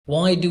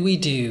Why do we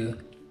do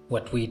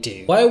what we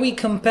do? Why are we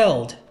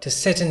compelled to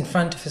sit in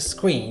front of a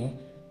screen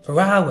for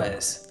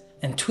hours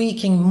and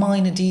tweaking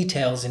minor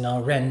details in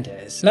our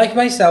renders? Like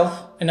myself,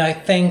 and I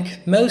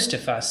think most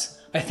of us,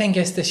 I think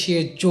it's the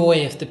sheer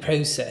joy of the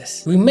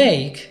process. We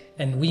make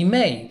and we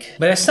make,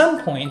 but at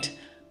some point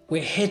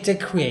we hit a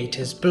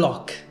creator's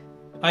block.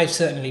 I've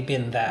certainly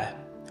been there.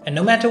 And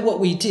no matter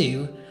what we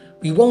do,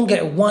 we won't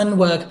get one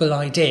workable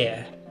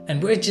idea,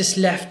 and we're just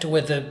left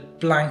with a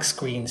blank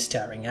screen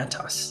staring at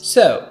us.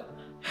 So,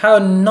 how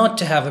not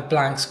to have a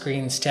blank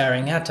screen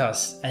staring at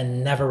us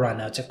and never run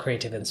out of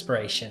creative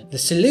inspiration? The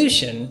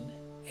solution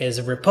is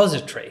a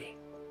repository.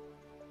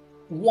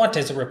 What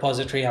is a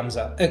repository,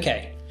 Hamza?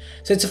 Okay,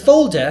 so it's a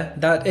folder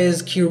that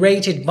is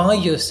curated by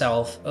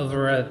yourself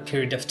over a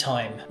period of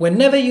time.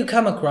 Whenever you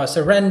come across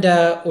a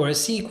render or a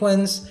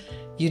sequence,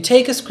 you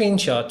take a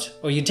screenshot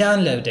or you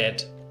download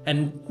it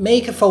and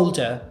make a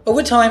folder.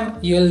 Over time,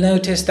 you'll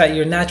notice that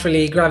you're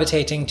naturally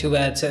gravitating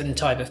towards certain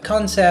type of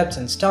concepts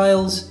and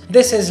styles.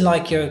 This is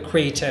like your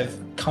creative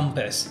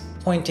compass,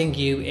 pointing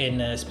you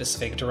in a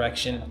specific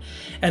direction.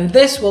 And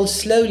this will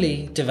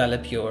slowly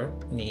develop your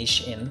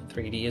niche in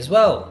 3D as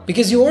well.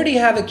 Because you already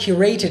have a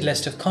curated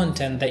list of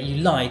content that you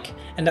like,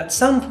 and at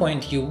some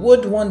point you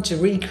would want to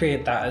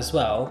recreate that as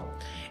well.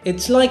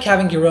 It's like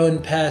having your own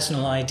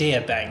personal idea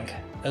bank,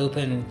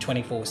 open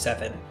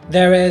 24/7.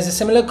 There is a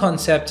similar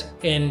concept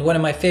in one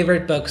of my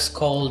favorite books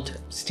called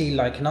Steal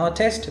Like an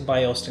Artist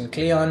by Austin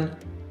Kleon,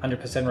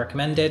 100%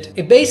 recommended.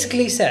 It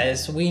basically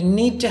says we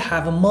need to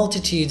have a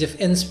multitude of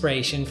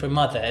inspiration from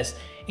others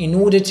in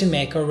order to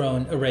make our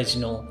own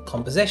original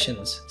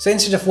compositions. So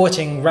instead of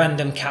watching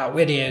random cat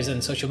videos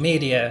on social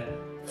media,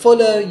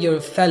 follow your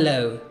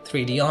fellow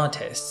 3D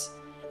artists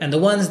and the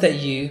ones that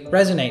you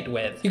resonate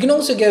with. You can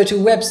also go to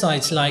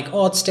websites like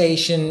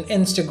ArtStation,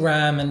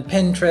 Instagram and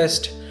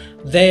Pinterest.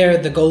 They're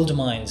the gold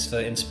mines for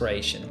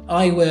inspiration.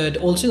 I would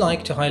also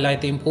like to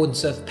highlight the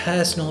importance of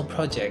personal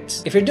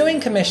projects. If you're doing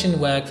commission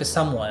work for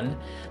someone,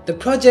 the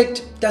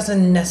project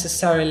doesn't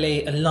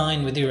necessarily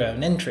align with your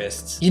own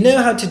interests. You know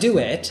how to do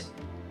it,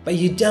 but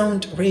you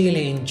don't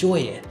really enjoy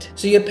it.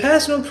 So your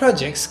personal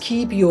projects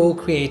keep your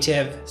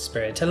creative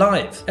spirit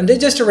alive. And they're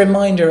just a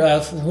reminder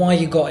of why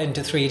you got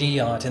into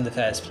 3D art in the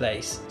first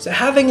place. So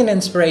having an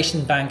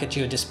inspiration bank at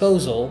your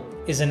disposal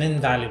is an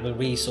invaluable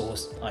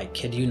resource, I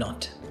kid you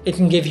not. It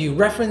can give you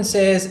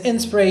references,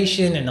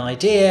 inspiration and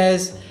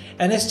ideas,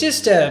 and it's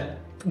just a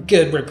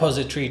good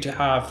repository to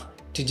have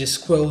to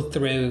just scroll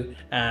through.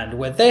 And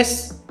with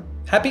this,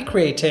 happy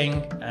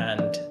creating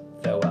and